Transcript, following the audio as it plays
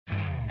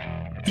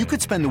You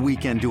could spend the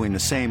weekend doing the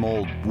same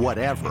old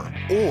whatever,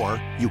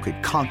 or you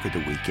could conquer the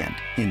weekend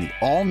in the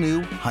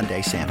all-new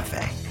Hyundai Santa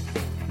Fe.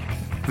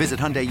 Visit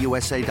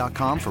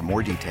HyundaiUSA.com for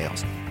more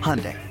details.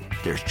 Hyundai,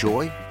 there's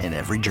joy in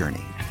every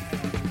journey.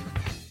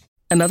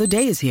 Another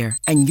day is here,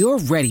 and you're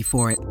ready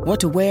for it. What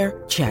to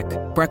wear? Check.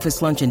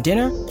 Breakfast, lunch, and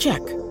dinner? Check.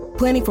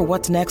 Planning for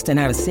what's next and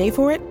how to save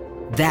for it?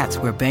 That's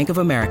where Bank of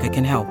America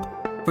can help.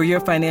 For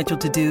your financial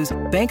to-dos,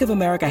 Bank of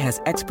America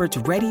has experts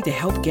ready to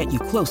help get you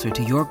closer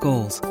to your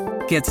goals.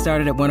 Get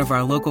started at one of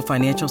our local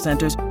financial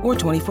centers or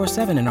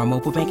 24/7 in our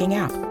mobile banking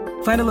app.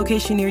 Find a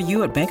location near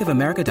you at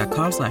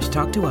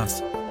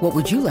bankofamerica.com/talktous. What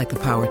would you like the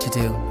power to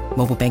do?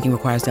 Mobile banking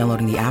requires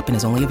downloading the app and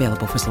is only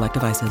available for select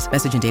devices.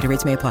 Message and data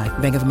rates may apply.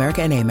 Bank of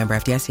America N.A., member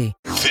FDIC.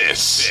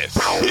 This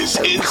is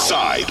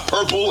Inside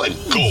Purple and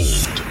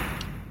Gold.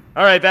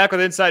 All right, back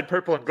with Inside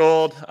Purple and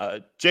Gold.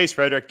 Jace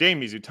Frederick,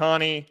 Dane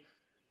Mizutani,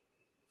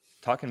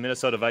 talking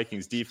Minnesota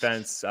Vikings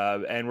defense.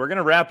 And we're going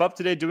to wrap up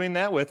today doing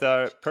that with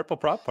our Purple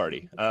Prop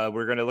Party.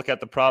 We're going to look at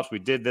the props. We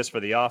did this for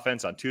the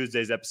offense on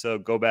Tuesday's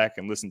episode. Go back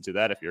and listen to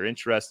that if you're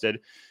interested.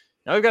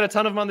 Now we've got a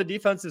ton of them on the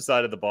defensive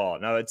side of the ball.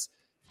 Now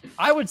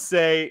I would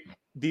say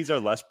these are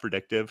less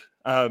predictive.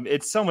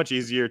 It's so much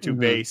easier to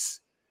base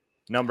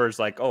numbers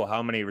like,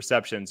 how many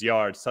receptions,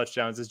 yards,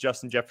 touchdowns is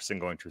Justin Jefferson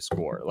going to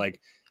score? Like,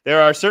 there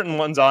are certain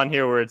ones on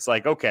here where it's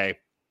like, okay,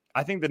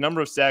 I think the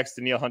number of sacks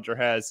Danielle Hunter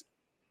has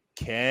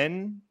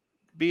can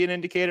be an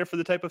indicator for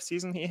the type of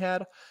season he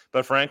had.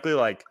 But frankly,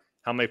 like,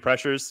 how many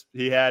pressures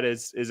he had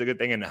is a good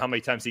thing. And how many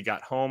times he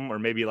got home, or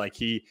maybe like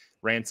he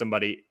ran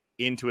somebody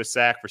into a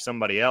sack for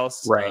somebody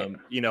else. Right.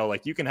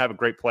 Like, you can have a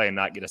great play and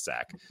not get a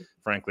sack,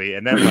 frankly.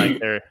 And then like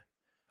there are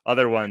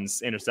other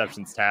ones,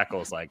 interceptions,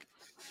 tackles, like,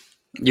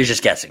 you're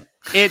just guessing.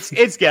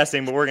 It's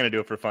guessing, but we're going to do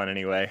it for fun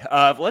anyway.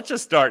 Let's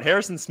just start.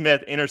 Harrison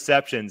Smith,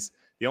 interceptions.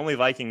 The only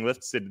Viking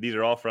listed, these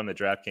are all from the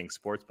DraftKings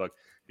Sportsbook.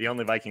 The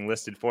only Viking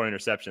listed 4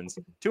 interceptions.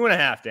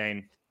 2.5,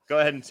 Dane. Go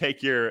ahead and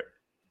take your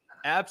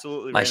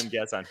absolutely random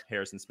guess on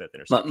Harrison Smith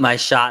interceptions. My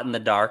shot in the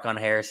dark on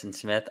Harrison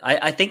Smith.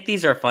 I think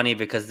these are funny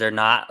because they're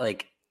not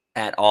like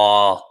at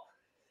all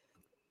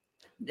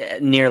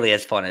nearly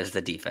as fun as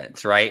the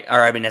defense, right?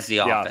 Or I mean, as the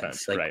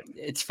offense. Like, right.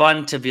 It's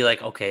fun to be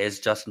like, okay, is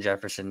Justin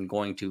Jefferson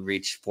going to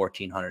reach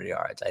 1,400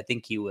 yards? I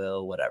think he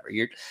will. Whatever.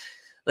 You're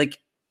like,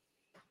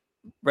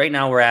 right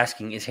now we're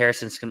asking, is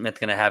Harrison Smith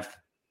going to have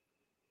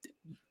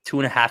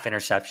 2.5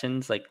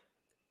 interceptions? Like,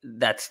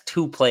 that's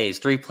 2 plays,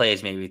 3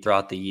 plays maybe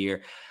throughout the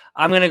year.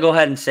 I'm going to go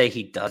ahead and say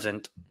he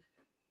doesn't.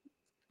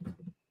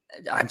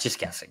 I'm just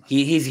guessing.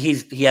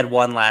 He had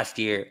 1 last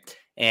year,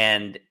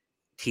 and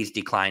he's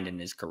declined in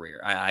his career.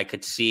 I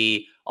could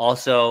see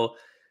also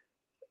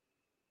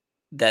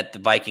that the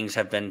Vikings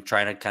have been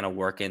trying to kind of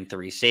work in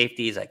 3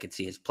 safeties. I could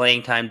see his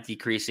playing time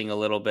decreasing a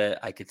little bit.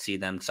 I could see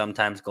them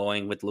sometimes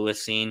going with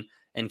Lewis Cine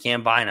and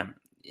Cam Bynum,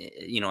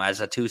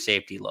 as a 2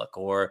 safety look,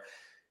 or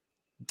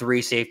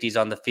 3 safeties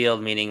on the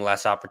field, meaning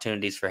less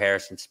opportunities for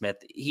Harrison Smith.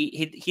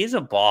 He is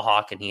a ball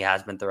hawk, and he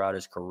has been throughout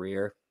his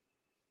career.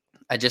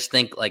 I just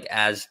think, like,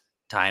 as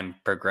time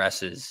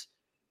progresses,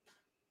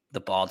 the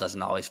ball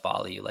doesn't always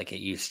follow you like it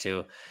used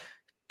to.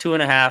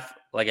 2.5,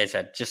 like I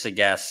said, just a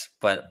guess,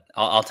 but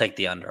I'll take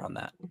the under on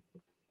that.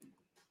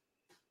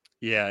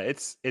 Yeah,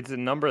 it's a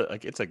number,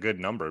 like, it's a good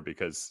number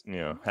because,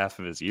 half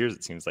of his years,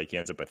 it seems like he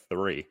ends up at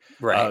 3.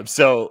 Right.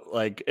 So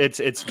like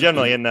it's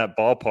generally in that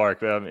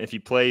ballpark. If he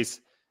plays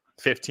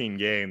 15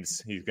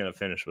 games, he's going to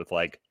finish with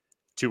like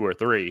 2 or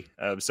 3.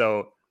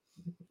 So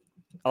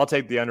I'll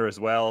take the under as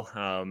well.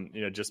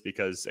 Just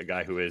because a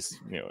guy who is,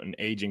 an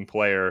aging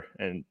player,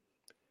 and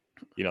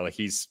like,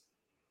 he's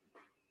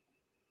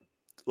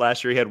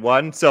last year he had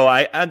 1. So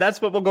and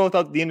that's what we'll go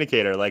with the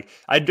indicator. Like,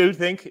 I do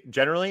think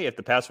generally if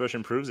the pass rush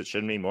improves, it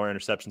should mean more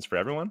interceptions for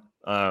everyone.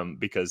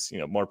 Because,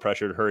 more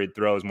pressured, hurried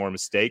throws, more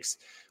mistakes,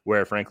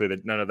 where frankly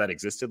none of that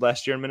existed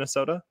last year in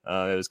Minnesota.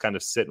 It was kind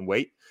of sit and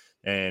wait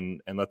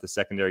and let the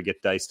secondary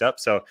get diced up.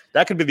 So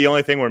that could be the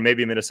only thing where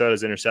maybe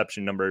Minnesota's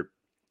interception number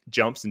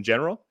jumps in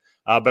general.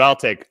 But I'll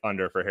take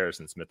under for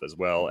Harrison Smith as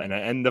well.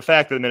 And the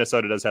fact that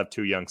Minnesota does have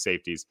 2 young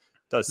safeties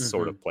does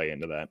sort of play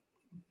into that.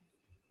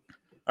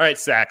 All right,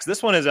 sacks.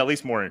 This one is at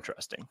least more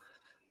interesting.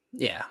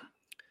 Yeah.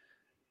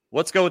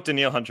 Let's go with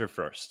Danielle Hunter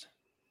first.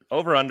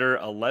 Over under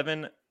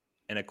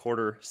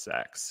 11.25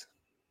 sacks.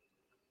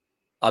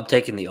 I'm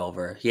taking the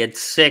over. He had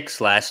 6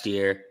 last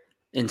year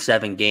in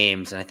 7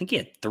 games, and I think he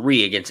had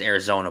 3 against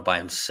Arizona by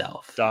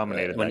himself.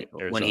 Dominated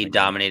when he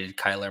dominated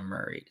Kyler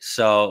Murray.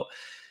 So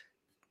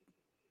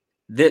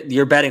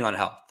you're betting on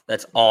health.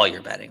 That's all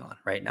you're betting on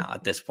right now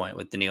at this point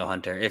with Danielle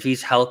Hunter. If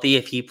he's healthy,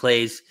 if he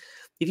plays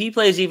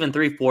even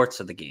 3/4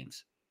 of the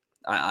games,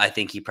 I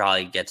think he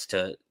probably gets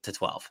to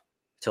 12,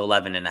 to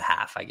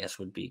 11.5, I guess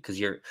would be, because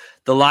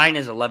the line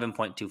is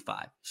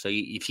 11.25. So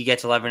if he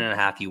gets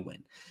 11.5, you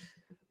win.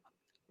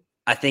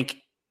 I think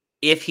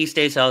if he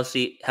stays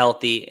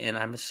healthy, and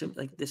I'm assuming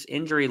like this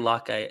injury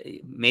luck,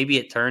 maybe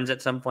it turns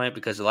at some point,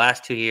 because the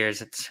last 2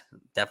 years it's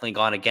definitely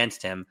gone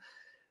against him.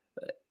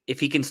 If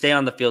he can stay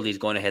on the field, he's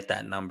going to hit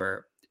that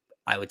number,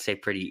 I would say,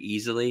 pretty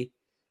easily.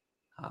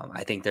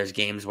 I think there's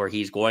games where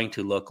he's going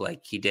to look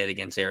like he did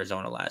against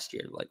Arizona last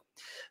year. Like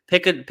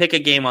pick a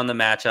game on the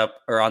matchup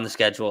or on the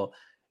schedule,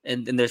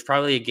 and there's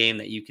probably a game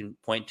that you can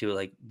point to,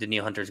 like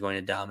Danielle Hunter is going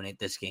to dominate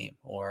this game.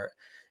 Or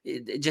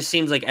it just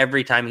seems like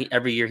every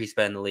year he's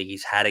been in the league,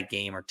 he's had a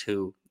game or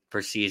two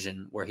per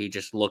season where he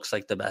just looks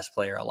like the best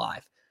player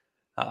alive.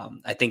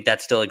 I think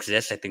that still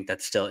exists. I think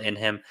that's still in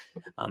him.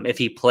 If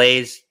he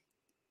plays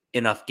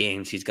enough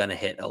games, he's going to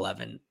hit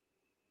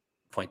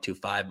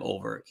 11.25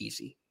 over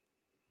easy.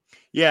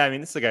 Yeah, I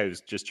mean, this is a guy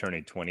who's just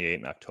turning 28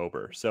 in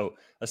October. So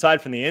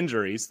aside from the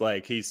injuries,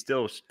 like he's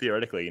still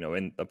theoretically,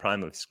 in the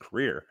prime of his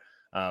career.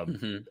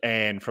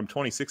 And from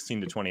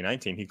 2016 to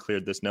 2019, he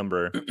cleared this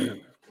number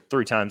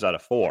 3 times out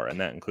of 4, and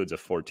that includes a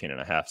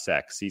 14.5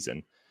 sack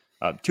season.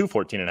 2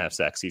 14.5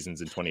 sack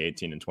seasons in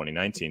 2018 and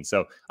 2019.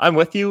 So I'm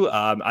with you.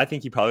 I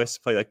think he probably has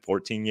to play like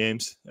 14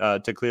 games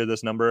to clear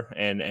this number,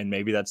 and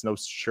maybe that's no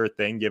sure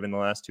thing given the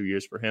last 2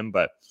 years for him,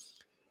 but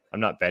I'm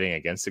not betting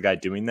against a guy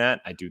doing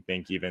that. I do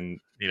think even,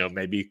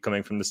 maybe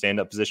coming from the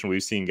stand-up position,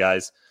 we've seen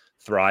guys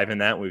thrive in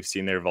that. We've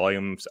seen their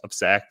volumes of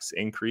sacks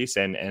increase,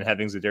 and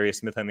having Zadarius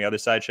Smith on the other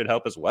side should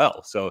help as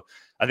well. So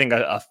I think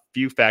a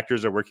few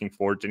factors are working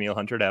for Danielle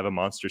Hunter to have a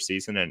monster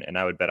season, and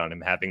I would bet on him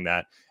having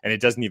that. And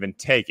it doesn't even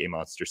take a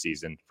monster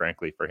season,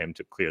 frankly, for him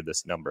to clear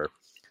this number.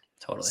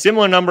 Totally.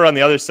 Similar number on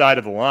the other side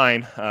of the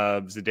line,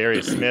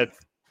 Zadarius Smith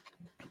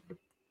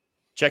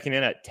checking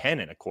in at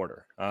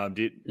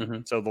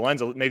 10.25. So the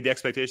line's maybe the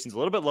expectations a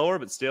little bit lower,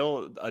 but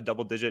still a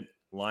double-digit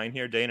line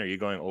here. Dane, are you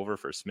going over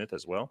for Smith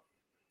as well?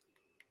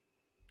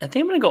 I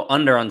think I'm going to go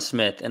under on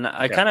Smith. And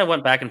I kind of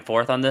went back and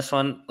forth on this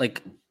one.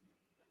 Like,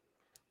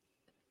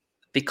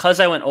 because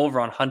I went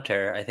over on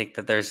Hunter, I think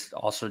that there's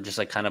also just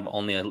like kind of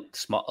only a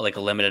small, like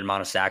a limited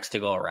amount of sacks to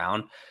go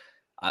around.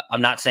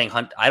 I'm not saying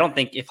I don't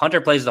think if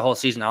Hunter plays the whole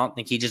season, I don't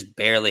think he just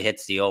barely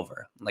hits the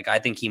over. Like, I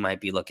think he might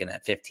be looking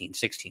at 15,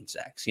 16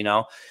 sacks,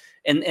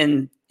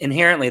 and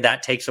inherently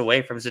that takes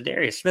away from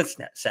Zadarius Smith's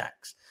net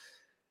sacks.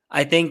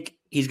 I think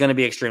he's going to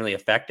be extremely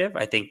effective.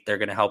 I think they're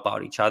going to help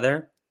out each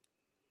other.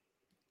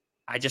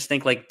 I just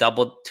think like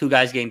two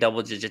guys getting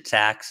double-digit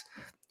sacks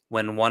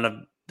when one of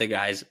the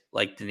guys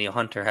like Danielle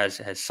Hunter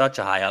has such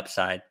a high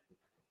upside,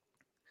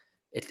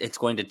 it's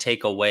going to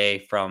take away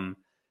from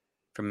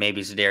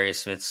maybe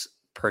Zadarius Smith's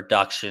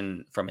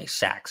production from a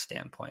sack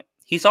standpoint.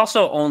 He's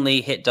also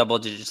only hit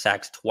double-digit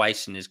sacks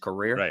twice in his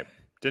career. Right.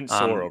 Didn't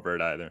soar over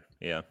it either.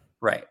 Yeah.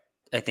 Right.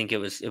 I think it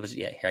was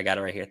here, I got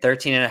it right here.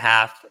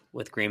 13.5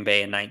 with Green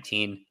Bay in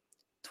 19,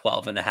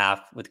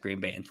 12.5 with Green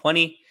Bay in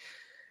 20.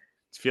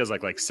 It feels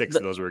like 6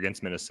 of those were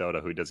against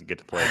Minnesota, who doesn't get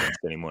to play against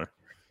anymore.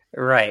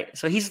 Right.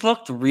 So he's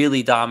looked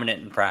really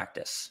dominant in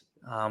practice,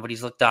 but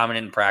he's looked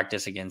dominant in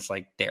practice against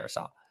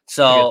Darisaw.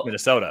 So against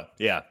Minnesota.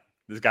 Yeah.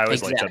 This guy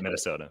always lights up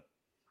Minnesota.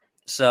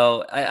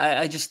 So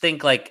I just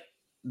think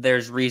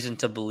there's reason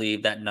to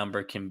believe that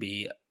number can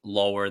be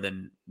lower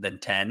than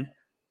 10.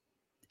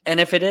 And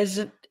if it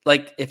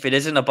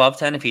isn't above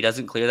 10, if he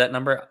doesn't clear that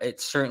number,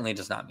 it certainly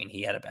does not mean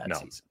he had a bad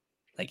season.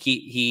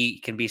 He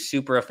can be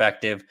super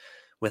effective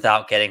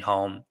without getting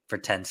home for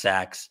 10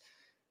 sacks,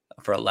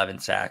 for 11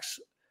 sacks.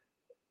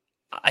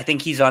 I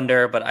think he's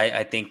under, but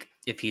I think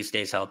if he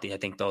stays healthy, I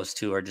think those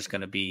two are just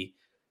going to be,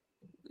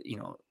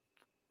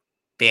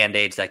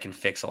 Band-Aids that can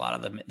fix a lot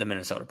of the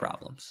Minnesota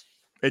problems.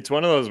 It's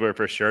one of those where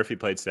for sure if he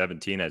played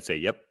 17, I'd say,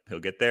 yep, he'll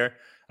get there.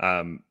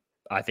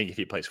 I think if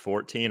he plays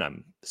 14,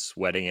 I'm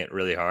sweating it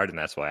really hard, and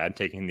that's why I'm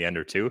taking the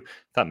under 2.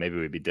 Thought maybe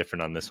we'd be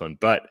different on this one.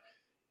 But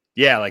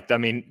yeah,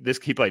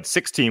 he played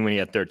 16 when he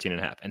had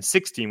 13.5 and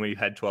 16 when he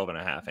had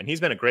 12.5. And he's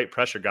been a great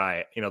pressure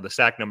guy. The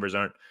sack numbers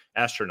aren't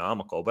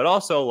astronomical, but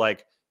also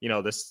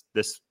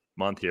this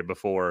month here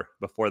before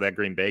that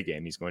Green Bay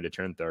game, he's going to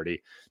turn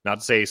 30. Not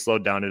to say he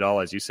slowed down at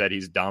all. As you said,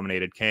 he's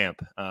dominated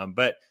camp.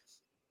 But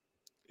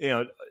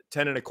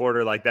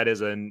 10.25, that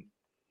is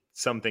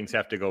some things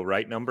have to go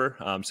right number.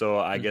 So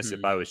I guess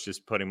if I was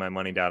just putting my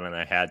money down and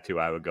I had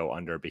to, I would go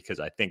under, because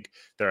I think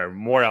there are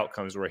more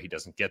outcomes where he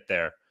doesn't get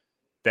there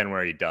than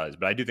where he does.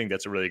 But I do think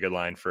that's a really good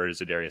line for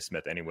Zadarius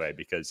Smith anyway,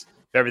 because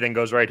if everything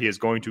goes right, he is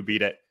going to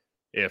beat it.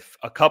 If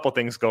a couple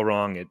things go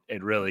wrong,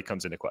 it really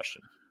comes into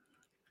question.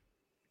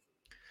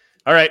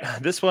 All right,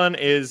 this one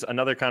is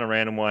another kind of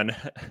random one.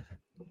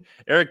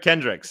 Eric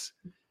Kendricks,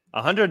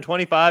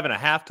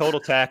 125.5 total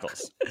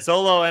tackles,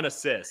 solo and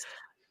assist.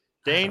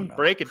 Dane,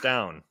 break it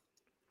down.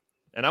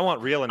 And I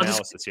want real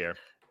analysis here.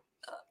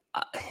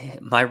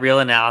 My real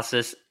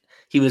analysis,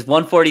 he was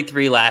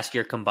 143 last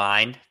year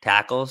combined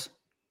tackles,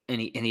 and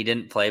he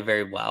didn't play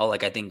very well.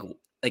 I think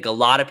a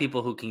lot of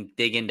people who can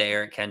dig into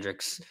Eric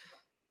Kendricks'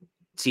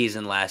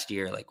 season last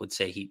year would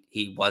say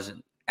he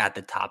wasn't at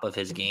the top of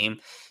his game,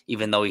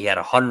 even though he had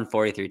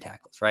 143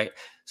 tackles, right?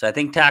 So I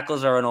think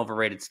tackles are an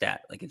overrated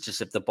stat. It's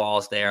just if the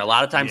ball's there. A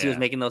lot of times he was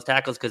making those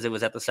tackles because it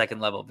was at the second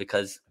level,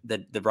 because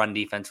the run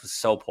defense was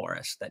so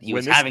porous that he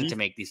was having to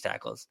make these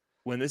tackles.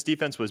 When this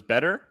defense was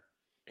better,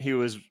 he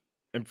was,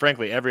 and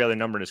frankly, every other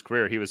number in his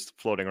career, he was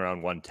floating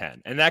around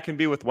 110. And that can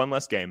be with one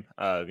less game,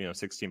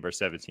 16 versus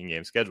 17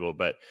 game schedule.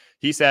 But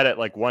he sat at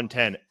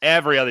 110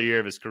 every other year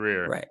of his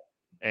career. Right.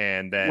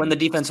 and then when the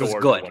defense was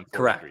scored good. 143.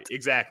 Correct.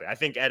 Exactly. I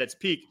think at its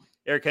peak,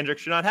 Eric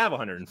Kendricks should not have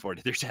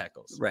 143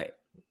 tackles. Right.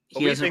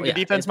 But we think the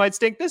defense might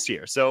stink this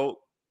year. So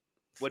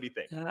what do you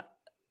think?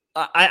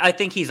 I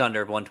think he's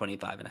under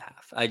 125 and a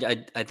half.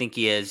 I think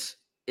he is.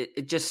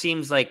 It just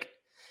seems like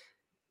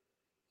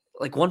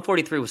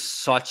 143 was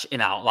such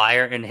an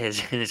outlier in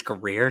his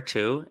career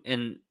too.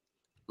 And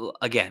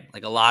again,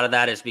 like a lot of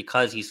that is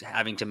because he's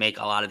having to make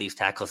a lot of these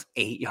tackles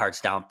 8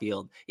 yards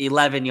downfield,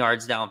 11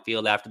 yards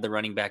downfield after the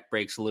running back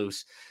breaks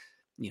loose,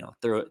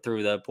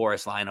 through the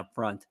porous line up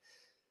front.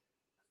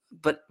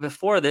 But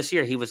before this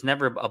year, he was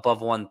never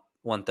above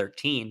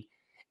 113.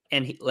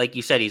 And he, like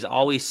you said, he's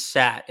always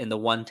sat in the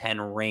 110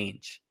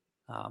 range.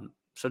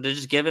 So to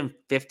just give him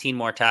 15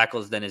 more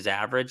tackles than his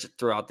average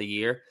throughout the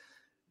year,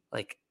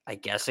 I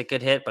guess it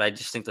could hit, but I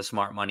just think the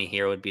smart money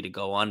here would be to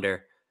go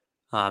under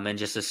and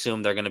just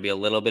assume they're going to be a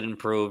little bit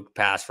improved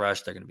pass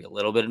rush. They're going to be a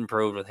little bit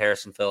improved with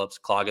Harrison Phillips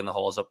clogging the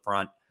holes up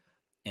front.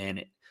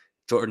 And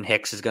Jordan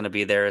Hicks is going to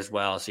be there as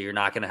well. So you're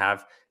not going to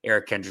have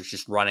Eric Kendricks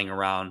just running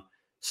around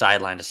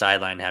sideline to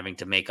sideline having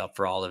to make up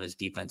for all of his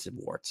defensive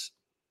warts.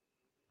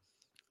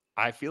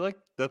 I feel like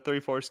the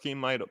 3-4 scheme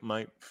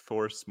might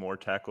force more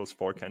tackles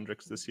for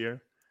Kendricks this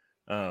year,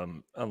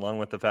 along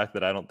with the fact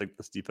that I don't think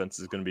this defense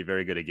is going to be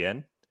very good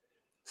again.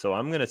 So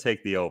I'm going to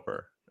take the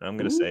over. I'm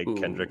going to say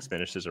Kendricks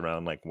finishes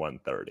around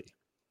 130.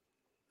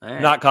 Right.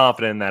 Not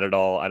confident in that at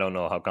all. I don't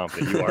know how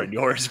confident you are in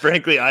yours,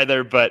 frankly,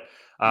 either, but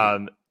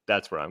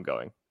that's where I'm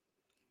going.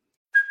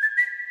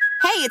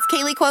 Hey, it's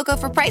Kaylee Cuoco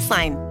for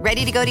Priceline.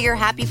 Ready to go to your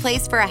happy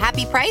place for a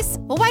happy price?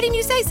 Well, why didn't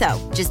you say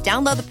so? Just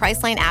download the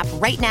Priceline app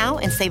right now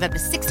and save up to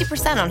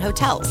 60% on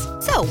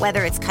hotels. So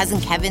whether it's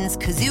Cousin Kevin's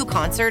Kazoo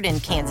Concert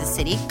in Kansas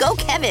City, go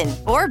Kevin,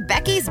 or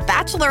Becky's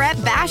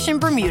Bachelorette Bash in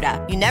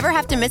Bermuda, you never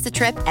have to miss a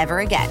trip ever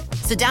again.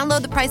 So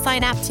download the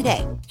Priceline app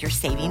today. Your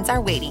savings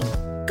are waiting.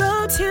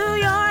 Go to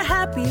your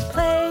happy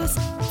place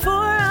for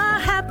a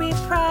happy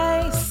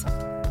price.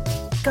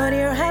 Go to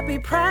your happy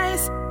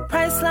price,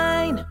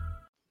 Priceline.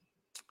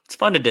 It's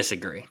fun to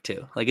disagree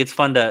too. It's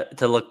fun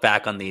to look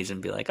back on these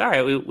and be like, all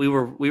right, we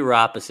were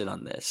opposite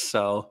on this.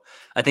 So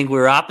I think we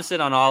were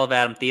opposite on all of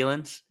Adam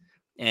Thielen's,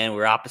 and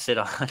we're opposite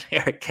on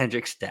Eric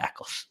Kendricks'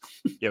 tackles.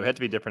 Yeah, we had to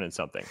be different in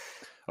something.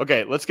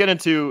 Okay, let's get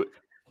into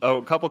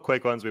a couple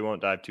quick ones. We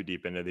won't dive too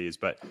deep into these,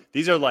 but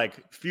these are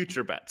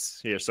future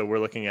bets here. So we're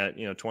looking at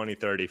 20,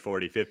 30,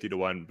 40, 50 to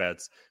 1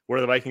 bets where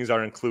the Vikings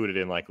are included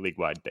in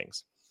league-wide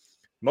things.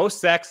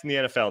 Most sacks in the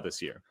NFL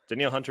this year.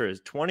 Danielle Hunter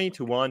is 20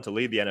 to 1 to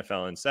lead the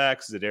NFL in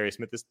sacks. Zadarius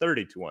Smith is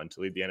 30 to 1 to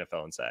lead the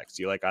NFL in sacks.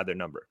 Do you like either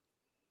number?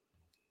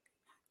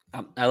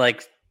 I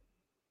like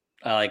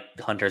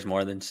Hunter's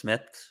more than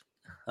Smith's.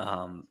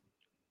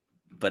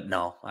 But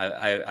no,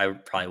 I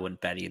probably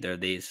wouldn't bet either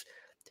of these.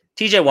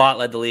 TJ Watt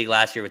led the league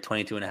last year with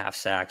 22 and a half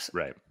sacks.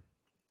 Right.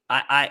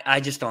 I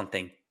just don't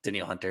think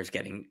Danielle Hunter is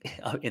getting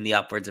in the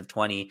upwards of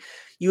 20.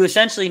 You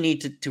essentially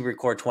need to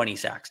record 20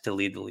 sacks to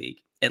lead the league.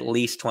 At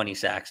least 20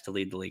 sacks to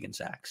lead the league in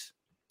sacks.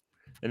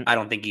 And I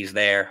don't think he's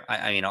there.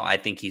 I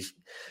think he's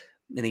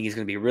going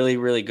to be really,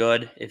 really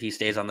good if he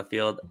stays on the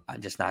field.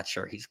 I'm just not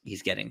sure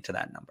he's getting to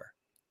that number.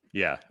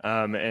 Yeah.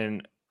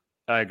 And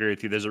I agree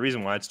with you. There's a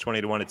reason why it's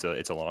 20 to 1.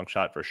 It's a long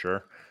shot for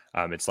sure.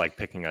 It's like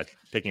picking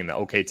the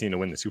okay team to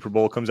win the Super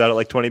Bowl comes out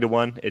at 20 to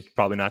 1. It's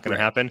probably not going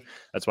to happen.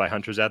 That's why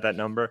Hunter's at that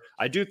number.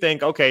 I do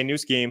think, okay, new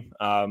scheme.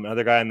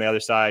 Another guy on the other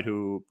side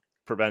who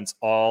prevents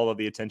all of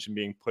the attention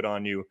being put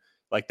on you.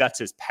 That's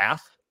his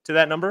path to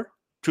that number,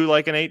 to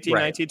an 18,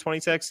 19, 20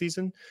 sack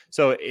season.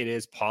 So it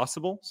is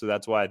possible. So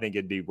that's why I think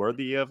it'd be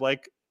worthy of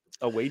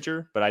a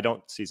wager, but I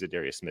don't see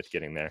Zadarius Smith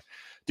getting there.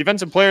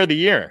 Defensive player of the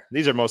year.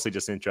 These are mostly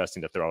just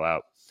interesting to throw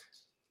out.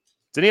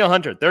 Danielle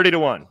Hunter, 30 to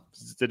 1.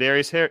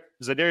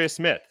 Zadarius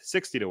Smith,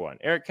 60 to 1.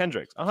 Eric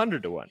Kendricks,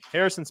 100 to 1.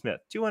 Harrison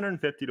Smith,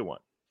 250 to 1.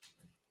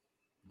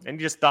 Any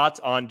just thoughts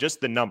on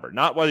just the number?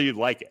 Not whether you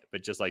like it,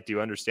 but just do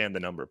you understand the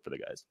number for the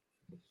guys?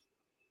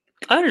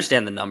 I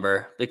understand the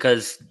number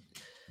because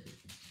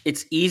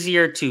it's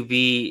easier to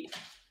be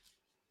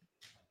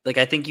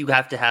I think you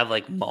have to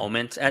have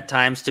moments at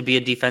times to be a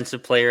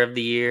defensive player of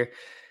the year.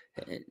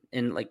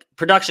 And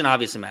production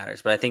obviously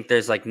matters, but I think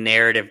there's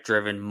narrative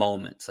driven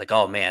moments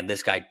oh man,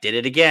 this guy did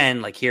it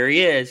again. Here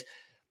he is.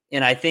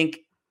 And I think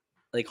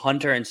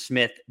Hunter and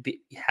Smith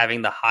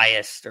having the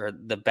highest or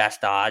the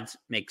best odds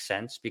makes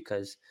sense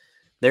because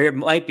there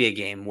might be a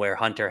game where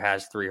Hunter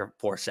has 3 or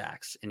 4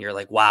 sacks and you're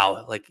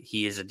wow,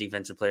 he is a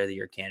defensive player of the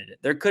year candidate.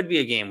 There could be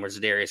a game where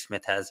Zadarius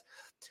Smith has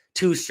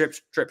 2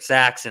 strip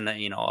sacks and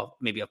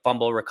maybe a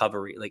fumble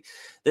recovery.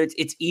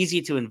 It's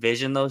easy to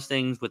envision those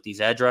things with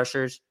these edge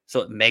rushers, so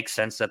it makes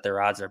sense that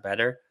their odds are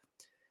better.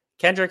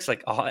 Kendricks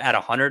at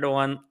 100 to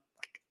 1. I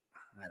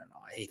don't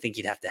know. I think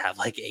you'd have to have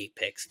 8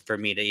 picks for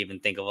me to even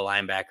think of a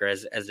linebacker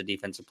as a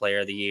defensive player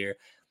of the year.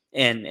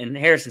 And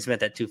Harrison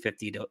Smith at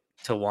 250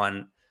 to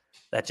 1.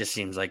 That just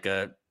seems like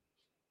a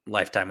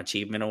lifetime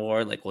achievement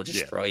award. We'll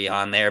just throw you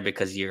on there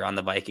because you're on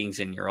the Vikings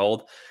and you're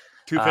old.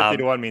 250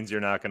 to 1 means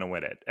you're not going to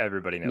win it.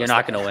 Everybody knows you're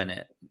not going to win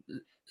it.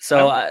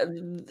 So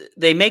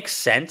they make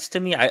sense to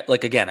me. I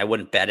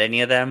wouldn't bet any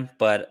of them,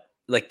 but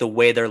like the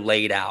way they're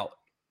laid out,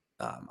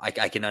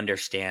 I can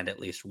understand at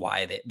least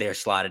why they're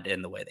slotted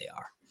in the way they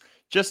are.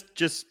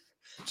 Just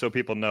so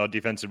people know,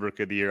 defensive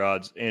rookie of the year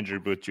odds: Andrew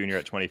Booth Jr.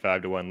 at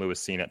 25-1,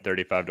 Lewis Cine at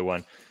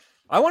 35-1.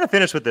 I want to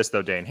finish with this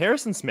though, Dane.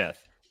 Harrison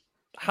Smith,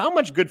 how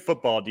much good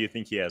football do you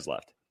think he has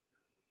left?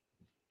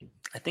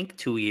 I think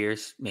 2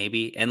 years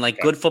maybe. And like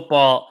good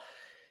football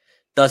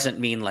doesn't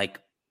mean like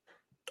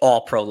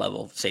all pro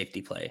level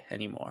safety play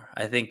anymore.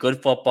 I think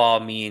good football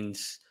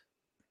means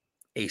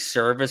a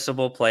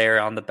serviceable player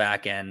on the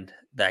back end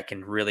that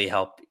can really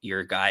help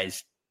your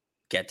guys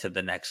get to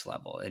the next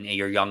level, and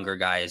your younger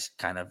guys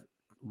kind of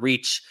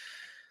reach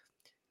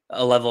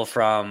a level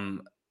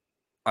from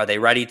are they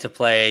ready to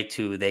play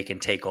to they can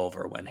take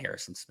over when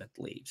Harrison Smith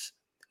leaves.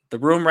 The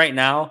room right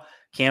now,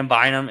 Cam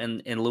Bynum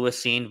and Lewis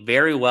Cine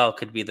very well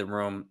could be the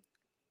room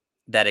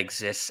that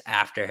exists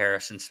after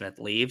Harrison Smith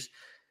leaves.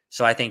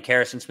 So I think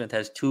Harrison Smith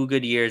has 2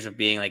 good years of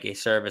being like a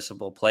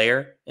serviceable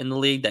player in the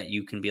league that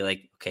you can be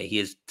like, okay, he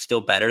is still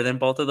better than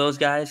both of those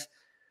guys.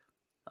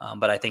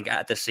 But I think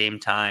at the same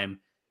time,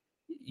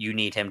 you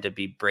need him to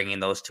be bringing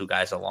those 2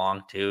 guys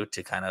along too,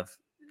 to kind of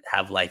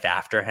have life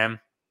after him.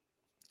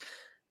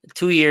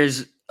 2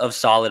 years of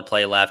solid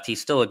play left.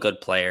 He's still a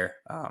good player.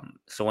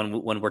 So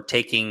when we're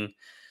taking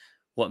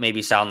what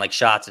maybe sound like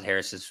shots at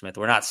Harrison Smith,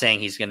 we're not saying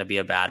he's going to be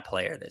a bad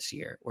player this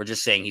year. We're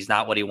just saying he's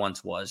not what he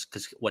once was,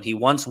 because what he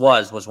once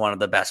was one of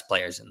the best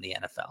players in the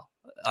NFL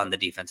on the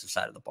defensive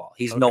side of the ball.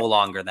 He's no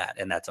longer that,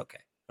 and that's okay.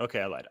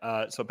 Okay, I lied.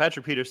 So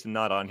Patrick Peterson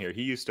not on here.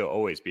 He used to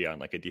always be on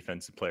like a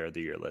defensive player of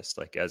the year list,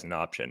 like as an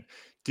option.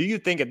 Do you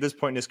think at this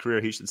point in his career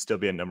he should still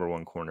be a number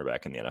 1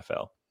 cornerback in the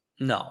NFL?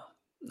 No,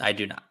 I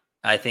do not.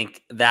 I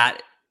think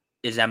that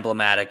is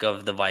emblematic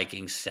of the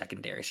Vikings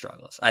secondary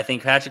struggles. I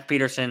think Patrick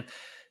Peterson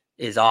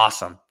is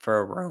awesome for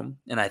a room,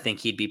 and I think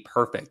he'd be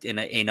perfect in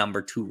a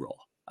number 2 role.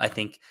 I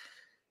think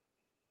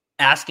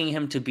asking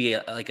him to be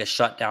like a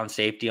shutdown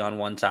safety on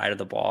one side of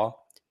the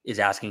ball is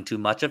asking too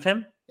much of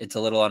him. It's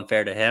a little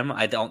unfair to him.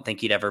 I don't think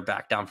he'd ever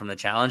back down from the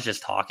challenge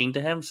just talking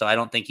to him. So I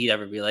don't think he'd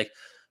ever be like,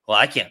 well,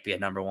 I can't be a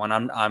number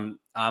 1. I'm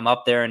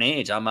up there in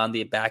age. I'm on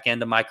the back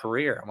end of my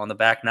career. I'm on the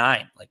back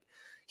 9. Like,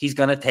 he's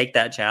going to take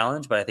that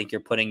challenge, but I think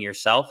you're putting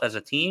yourself as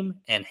a team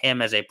and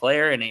him as a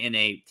player in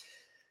a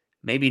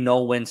maybe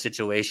no-win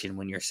situation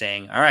when you're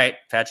saying, all right,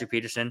 Patrick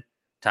Peterson,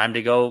 time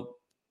to go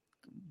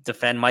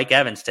defend Mike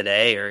Evans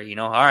today. Or,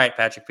 all right,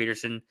 Patrick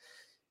Peterson,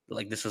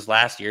 like this was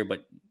last year,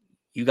 but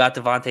you got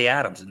Devontae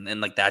Adams, and then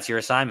like that's your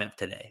assignment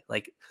today.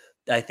 Like,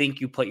 I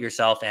think you put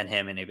yourself and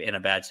him in a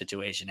bad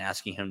situation,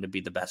 asking him to be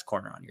the best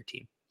corner on your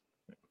team.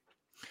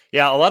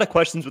 Yeah, a lot of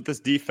questions with this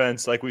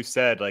defense. Like we've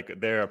said, like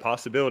there are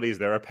possibilities,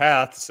 there are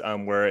paths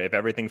where if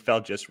everything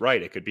felt just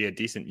right, it could be a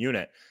decent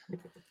unit.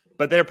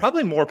 But there are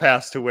probably more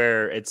paths to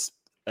where it's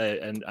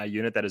a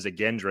unit that is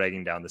again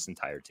dragging down this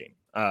entire team.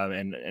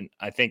 And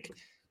I think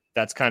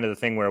that's kind of the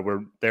thing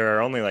where there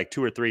are only like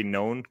 2 or 3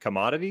 known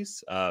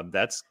commodities.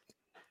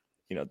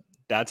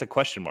 That's a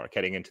question mark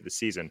heading into the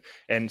season.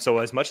 And so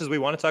as much as we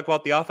want to talk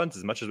about the offense,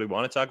 as much as we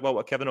want to talk about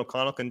what Kevin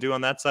O'Connell can do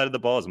on that side of the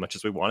ball, as much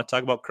as we want to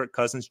talk about Kirk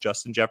Cousins,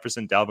 Justin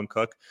Jefferson, Dalvin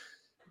Cook,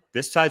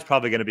 this side's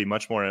probably going to be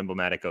much more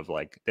emblematic of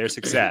like their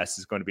success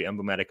is going to be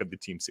emblematic of the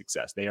team's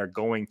success. They are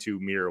going to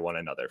mirror one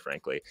another,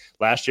 frankly.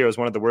 Last year was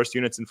one of the worst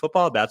units in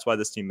football. That's why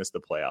this team missed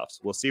the playoffs.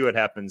 We'll see what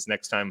happens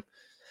next time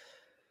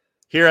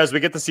here as we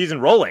get the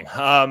season rolling.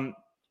 All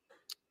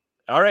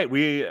right,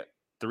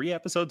 3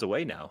 episodes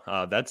away now.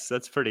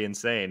 That's pretty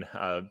insane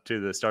to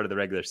the start of the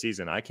regular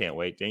season. I can't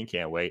wait. Dane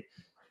can't wait.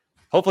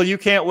 Hopefully you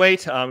can't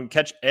wait.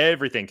 Catch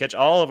everything. Catch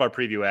all of our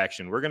preview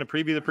action. We're going to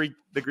preview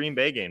the Green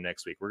Bay game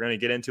next week. We're going to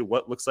get into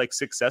what looks like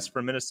success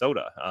for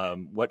Minnesota.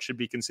 What should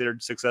be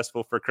considered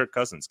successful for Kirk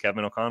Cousins,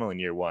 Kevin O'Connell in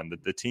year 1,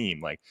 the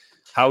team. Like,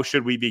 how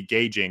should we be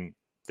gauging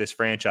this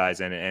franchise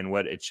and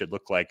what it should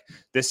look like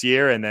this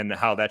year, and then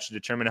how that should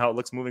determine how it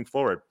looks moving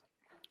forward.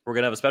 We're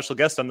going to have a special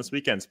guest on this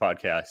weekend's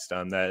podcast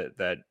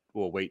that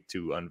we'll wait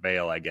to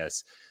unveil, I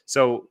guess.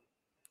 So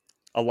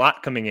a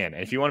lot coming in.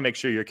 And if you want to make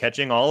sure you're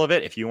catching all of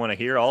it, if you want to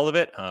hear all of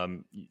it,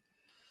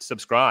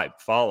 subscribe,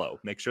 follow,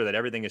 make sure that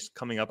everything is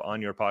coming up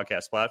on your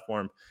podcast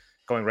platform,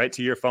 going right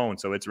to your phone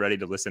so it's ready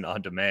to listen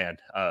on demand.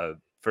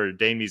 For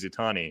Dane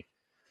Mizutani,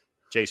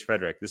 Jace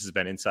Frederick, this has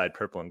been Inside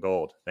Purple and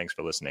Gold. Thanks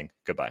for listening.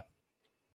 Goodbye.